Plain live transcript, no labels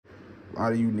A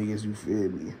lot of you niggas, you feel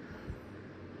me,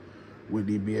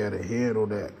 wouldn't be able to handle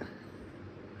that.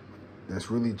 That's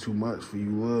really too much for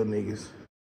you little niggas.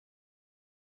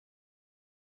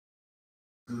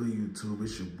 Good YouTube,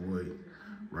 it's your boy,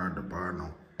 Rod the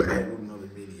Barno, back with another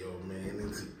video, man.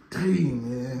 And today,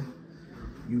 man,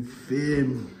 you feel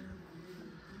me?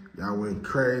 Y'all went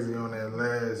crazy on that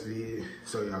last video,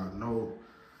 so y'all know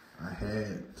I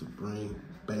had to bring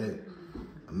back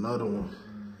another one.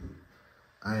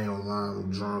 I ain't gonna lie,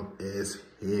 I'm drunk as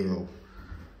hell.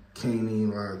 Can't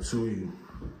even lie to you.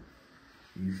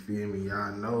 You feel me?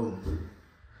 Y'all know.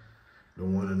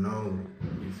 Don't wanna know.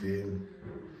 You feel me?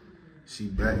 She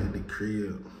back at the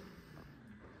crib.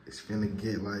 It's finna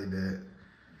get like that.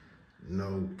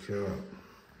 No cap.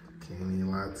 Can't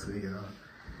even lie to y'all.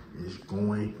 It's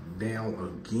going down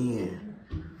again.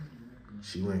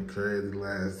 She went crazy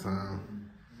last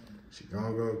time. She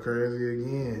gonna go crazy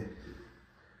again.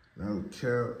 No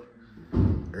cap.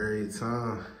 Every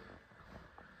time.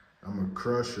 I'ma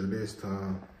crush her this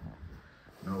time.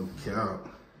 No cap.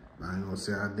 I ain't gonna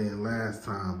say I didn't last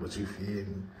time, but you feel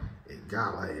me? It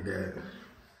got like that.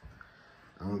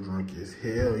 I'm drunk as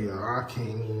hell, y'all. I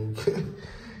can't even.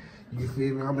 You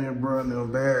feel me? I'm in bro in the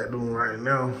bathroom right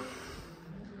now.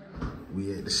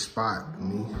 We at the spot,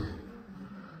 me.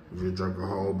 We just drank a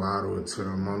whole bottle of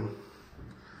Terramona.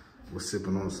 We're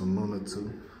sipping on some Luna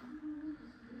too.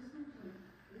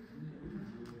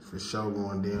 For sure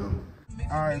going down.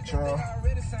 All right, y'all.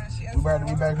 We about to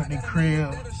be back at the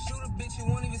crib.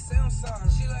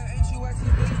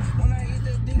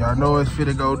 Y'all know it's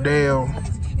finna go down.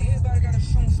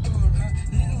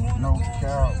 No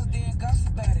cap.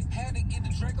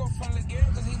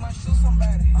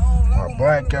 My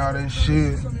blackout and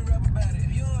shit.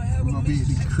 We gonna be at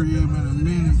the crib in a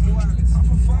minute.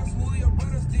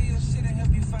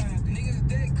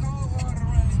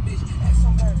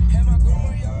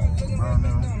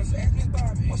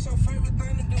 What's your favorite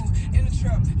thing to do in the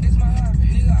trap? This my hobby.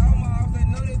 Nigga, all my house, they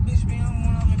know that bitch be on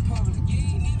when I'm in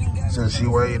public. So she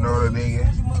waiting on the nigga.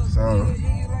 So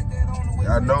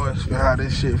y'all know it's how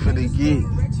this shit finna get.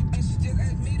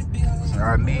 So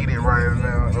I need it right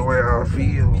now, the way I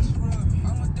feel.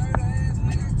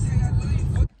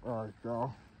 Alright,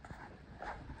 y'all.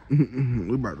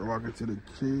 We about to walk into the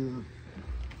crib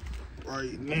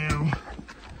right now.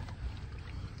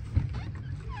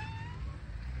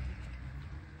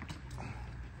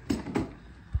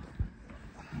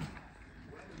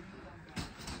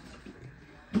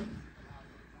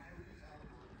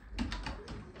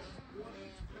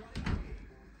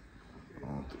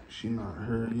 She not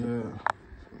here yet.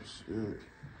 Shit.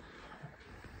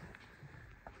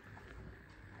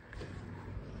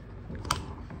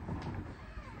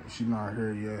 She not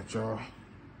here yet, y'all.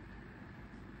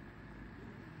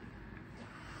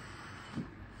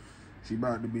 She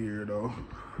about to be here though.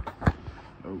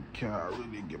 Okay, I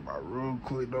really get my room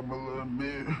cleaned up a little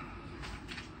bit.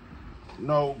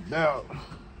 No doubt.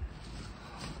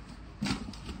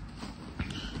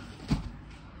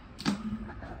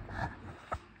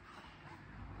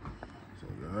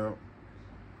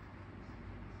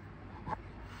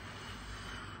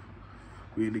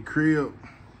 We in the crib.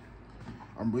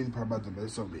 I'm really probably about to make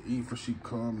something to eat before she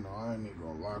come. No, I ain't even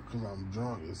gonna lie, cause I'm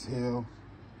drunk as hell.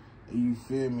 And you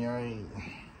feel me? I ain't.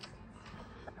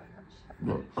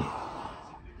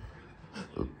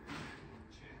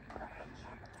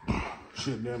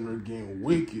 Shit damn near getting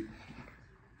wicked.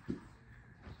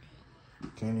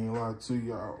 Can't even lie to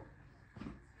y'all.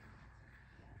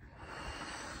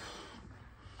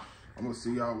 I'm gonna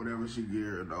see y'all whenever she get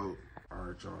here though.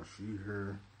 Alright, y'all, she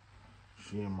here.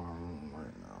 She in my room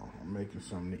right now. I'm making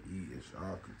something to eat, as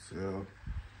y'all could tell.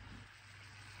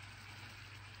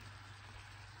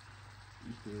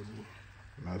 You feel me?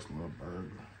 Nice little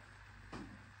burger.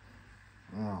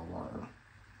 Alright.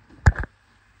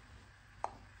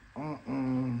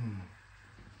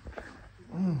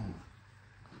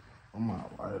 I'm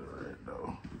not lighter right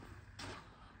though.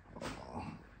 Hold on.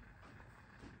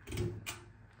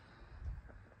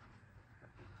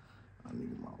 I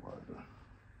need my lighter.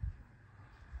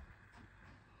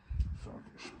 So I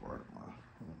can spark my.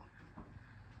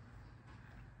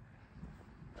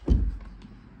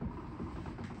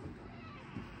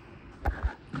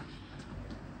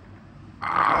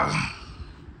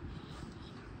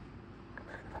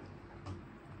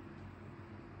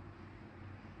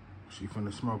 She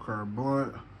finna smoke her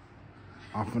blunt.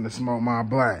 I'm finna smoke my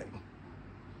black.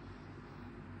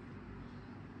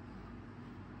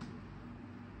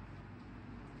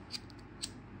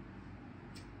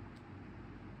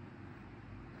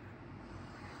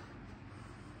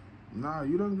 Nah,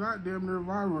 you done got damn near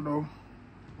viral though.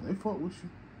 They fuck with you.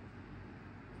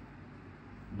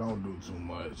 Don't do too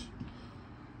much.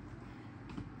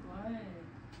 What?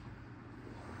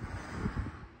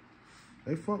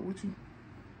 They fuck with you.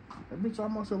 That bitch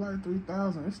almost at like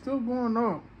 3,000. It's still going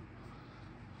up.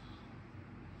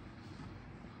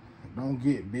 Don't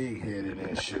get big headed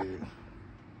and shit.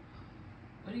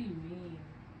 What do you mean?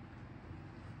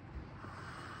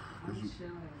 I'm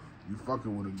chilling. You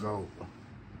fucking with a goat.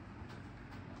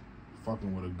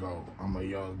 Fucking with a goat. I'm a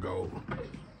young goat.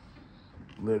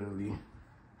 Literally.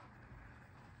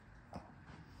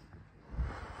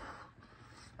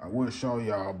 I would show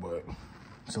y'all, but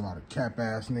it's a lot of cap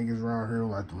ass niggas around here who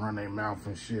like to run their mouth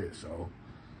and shit, so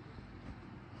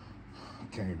I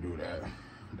can't do that.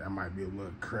 That might be a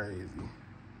little crazy.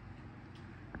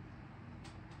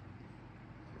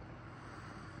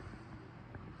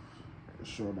 For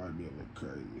sure might be a little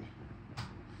crazy.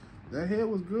 That head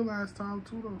was good last time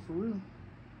too though, for real.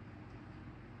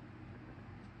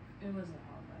 It wasn't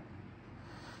all that.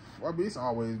 Well, I mean, it's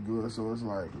always good, so it's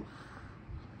like,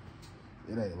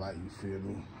 it ain't like, you feel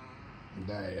me?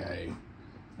 Hey,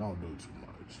 don't do too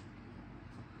much.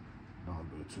 Don't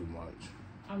do too much.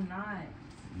 I'm not.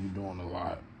 You doing a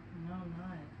lot. No, I'm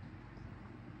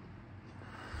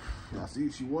not. I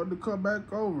see she wanted to come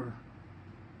back over.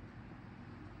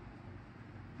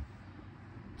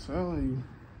 I'm telling you.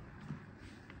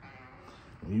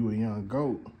 When you a young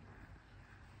goat.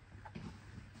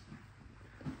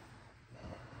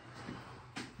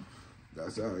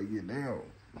 That's how it get down.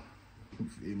 You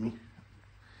feel me?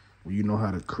 When you know how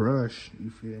to crush,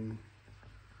 you feel me?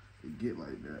 It get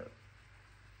like that.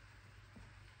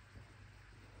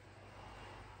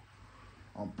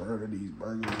 I'm burning these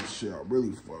burgers and shit. I'm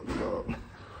really fucked up.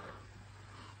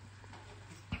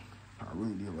 I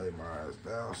really need to lay my ass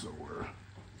down somewhere.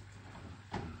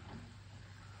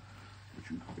 But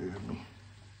you feel me?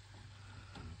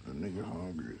 A nigga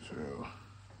hungry as hell.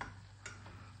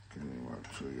 Can't even lie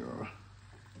to y'all.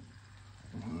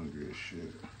 I'm hungry as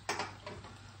shit.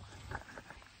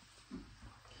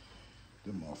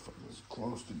 Them motherfuckers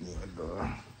close to being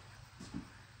done.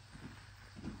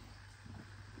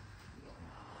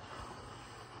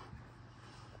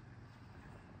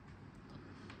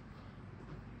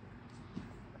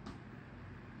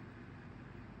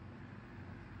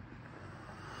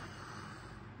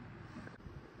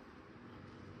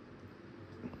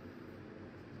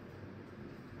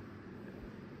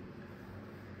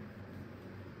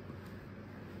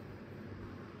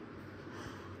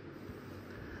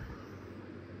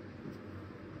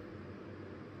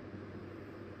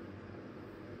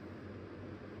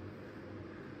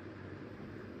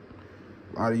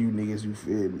 A lot of you niggas, you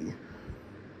feel me,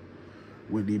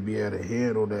 would they be able to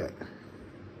handle that?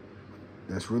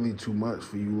 That's really too much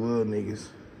for you little niggas.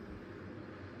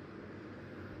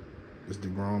 It's the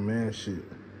grown man shit.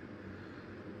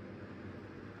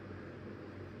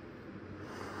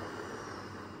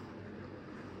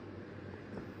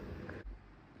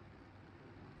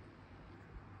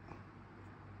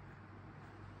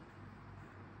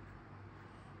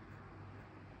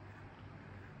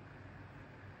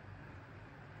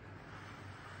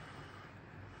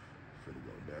 Finna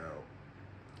go down.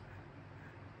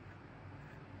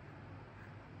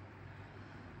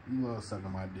 You love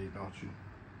sucking my dick, don't you?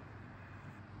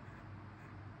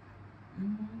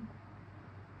 Mm-hmm.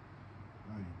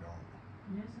 No, you don't.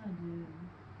 Yes, I do.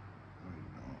 No, you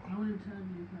don't. I would have told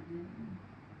you if I didn't.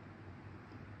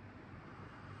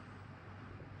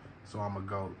 So I'm a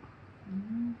goat.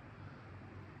 Mm-hmm.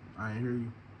 I ain't hear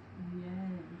you.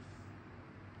 Yes.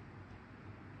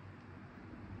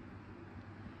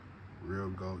 Real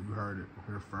goat. You heard it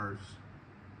here first.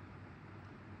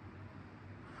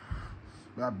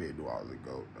 But I've been through all the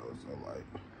goat though, so like,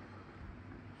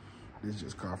 this is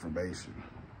just confirmation.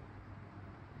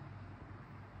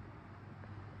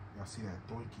 Y'all see that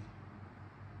doinky?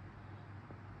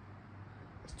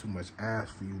 That's too much ass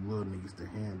for you little niggas to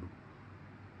handle.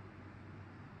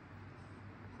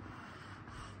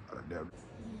 Damn.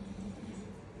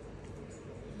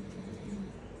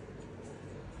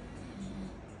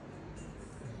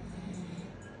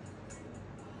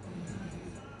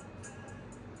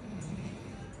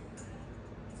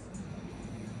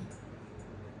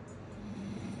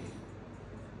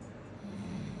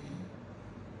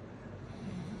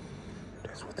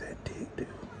 That's what that dick do.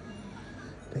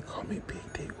 They call me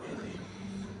Big Dick Willie.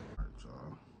 Alright,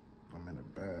 y'all. I'm in the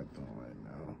bathroom right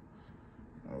now.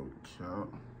 No cap.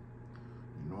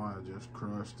 You know I just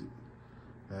crushed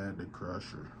it. Had the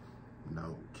crusher.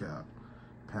 No cap.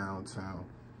 Pound Town.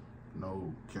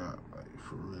 No cap. Like,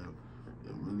 for real.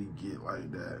 It really get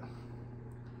like that.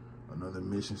 Another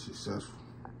mission successful.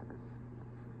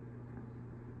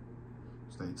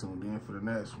 stay tuned in for the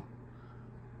next one.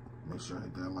 Make sure to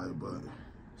hit that like button,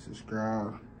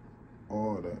 subscribe,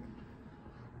 all that.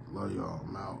 Love y'all.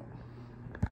 I'm out.